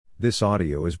This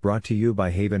audio is brought to you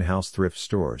by Haven House Thrift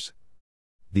Stores.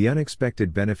 The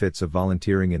unexpected benefits of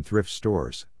volunteering in thrift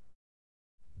stores.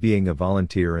 Being a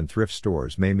volunteer in thrift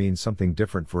stores may mean something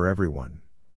different for everyone.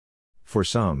 For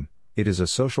some, it is a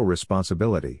social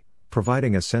responsibility,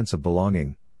 providing a sense of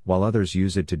belonging, while others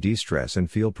use it to de-stress and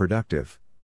feel productive.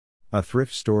 A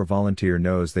thrift store volunteer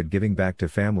knows that giving back to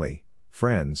family,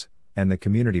 friends, and the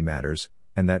community matters,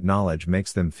 and that knowledge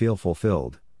makes them feel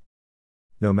fulfilled.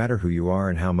 No matter who you are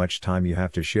and how much time you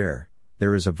have to share,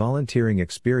 there is a volunteering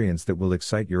experience that will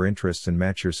excite your interests and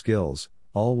match your skills,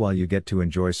 all while you get to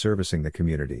enjoy servicing the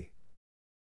community.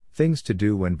 Things to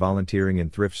do when volunteering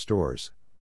in thrift stores.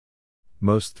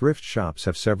 Most thrift shops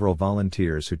have several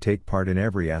volunteers who take part in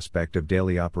every aspect of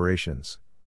daily operations.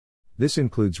 This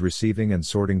includes receiving and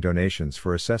sorting donations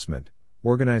for assessment,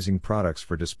 organizing products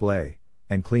for display,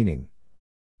 and cleaning.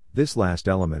 This last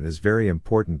element is very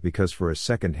important because for a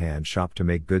second-hand shop to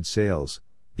make good sales,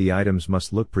 the items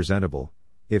must look presentable,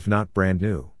 if not brand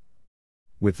new.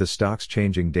 With the stocks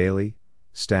changing daily,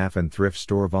 staff and thrift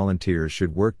store volunteers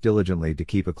should work diligently to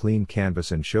keep a clean canvas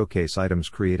and showcase items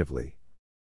creatively.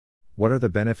 What are the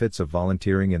benefits of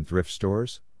volunteering in thrift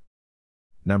stores?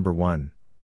 Number 1.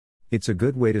 It's a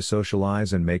good way to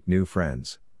socialize and make new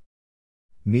friends.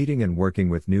 Meeting and working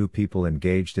with new people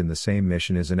engaged in the same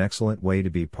mission is an excellent way to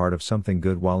be part of something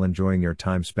good while enjoying your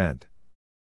time spent.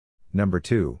 Number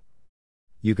 2.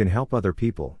 You can help other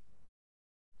people.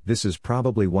 This is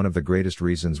probably one of the greatest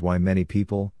reasons why many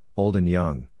people, old and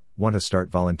young, want to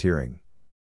start volunteering.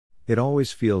 It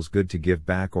always feels good to give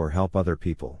back or help other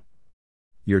people.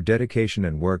 Your dedication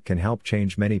and work can help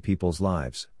change many people's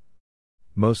lives.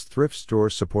 Most thrift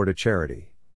stores support a charity.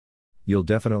 You'll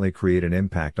definitely create an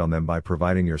impact on them by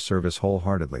providing your service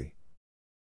wholeheartedly.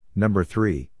 Number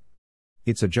 3.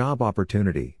 It's a job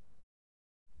opportunity.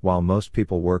 While most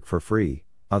people work for free,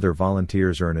 other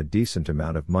volunteers earn a decent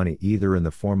amount of money either in the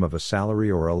form of a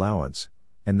salary or allowance,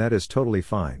 and that is totally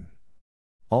fine.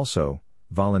 Also,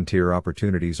 volunteer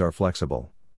opportunities are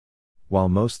flexible. While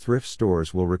most thrift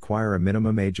stores will require a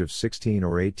minimum age of 16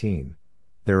 or 18,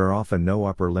 there are often no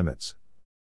upper limits.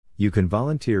 You can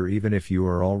volunteer even if you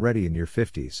are already in your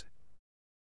 50s.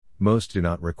 Most do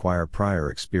not require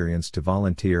prior experience to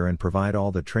volunteer and provide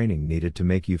all the training needed to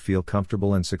make you feel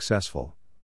comfortable and successful.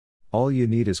 All you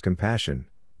need is compassion,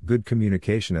 good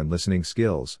communication and listening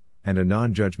skills, and a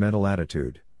non-judgmental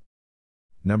attitude.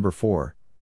 Number 4.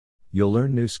 You'll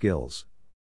learn new skills.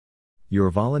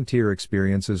 Your volunteer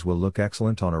experiences will look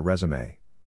excellent on a resume.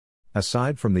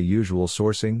 Aside from the usual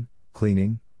sourcing,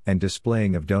 cleaning, and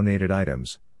displaying of donated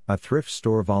items, a thrift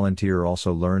store volunteer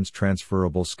also learns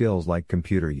transferable skills like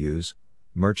computer use,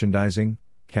 merchandising,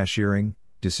 cashiering,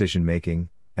 decision-making,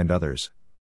 and others.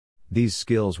 These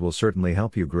skills will certainly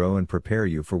help you grow and prepare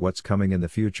you for what's coming in the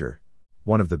future.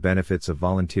 One of the benefits of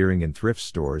volunteering in thrift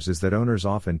stores is that owners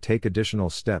often take additional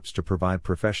steps to provide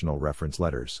professional reference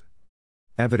letters.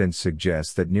 Evidence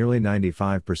suggests that nearly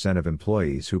 95% of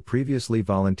employees who previously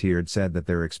volunteered said that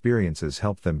their experiences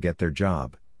helped them get their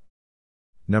job.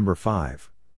 Number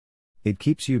 5. It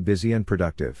keeps you busy and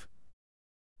productive.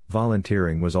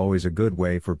 Volunteering was always a good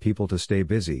way for people to stay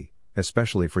busy,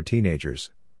 especially for teenagers.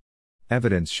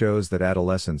 Evidence shows that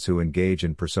adolescents who engage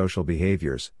in prosocial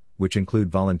behaviors, which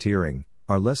include volunteering,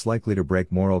 are less likely to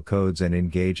break moral codes and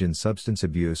engage in substance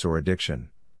abuse or addiction.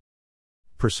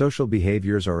 Prosocial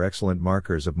behaviors are excellent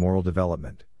markers of moral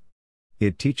development.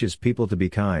 It teaches people to be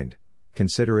kind,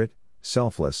 considerate,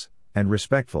 selfless, and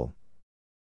respectful.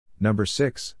 Number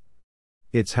 6.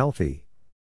 It's healthy.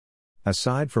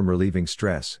 Aside from relieving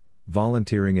stress,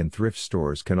 volunteering in thrift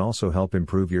stores can also help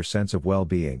improve your sense of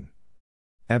well-being.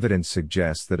 Evidence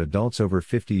suggests that adults over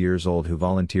 50 years old who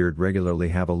volunteered regularly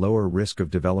have a lower risk of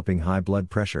developing high blood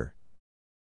pressure.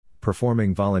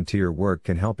 Performing volunteer work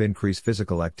can help increase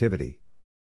physical activity.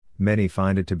 Many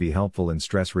find it to be helpful in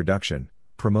stress reduction,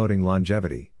 promoting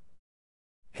longevity.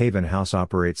 Haven House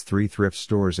operates 3 thrift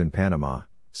stores in Panama,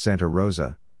 Santa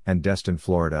Rosa, and Destin,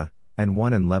 Florida, and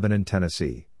 1 in Lebanon,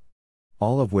 Tennessee.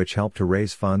 All of which help to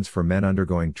raise funds for men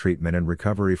undergoing treatment and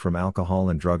recovery from alcohol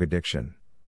and drug addiction.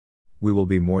 We will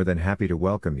be more than happy to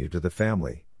welcome you to the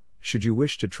family, should you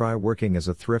wish to try working as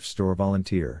a thrift store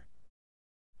volunteer.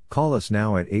 Call us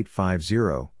now at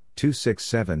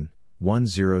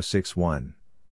 850-267-1061.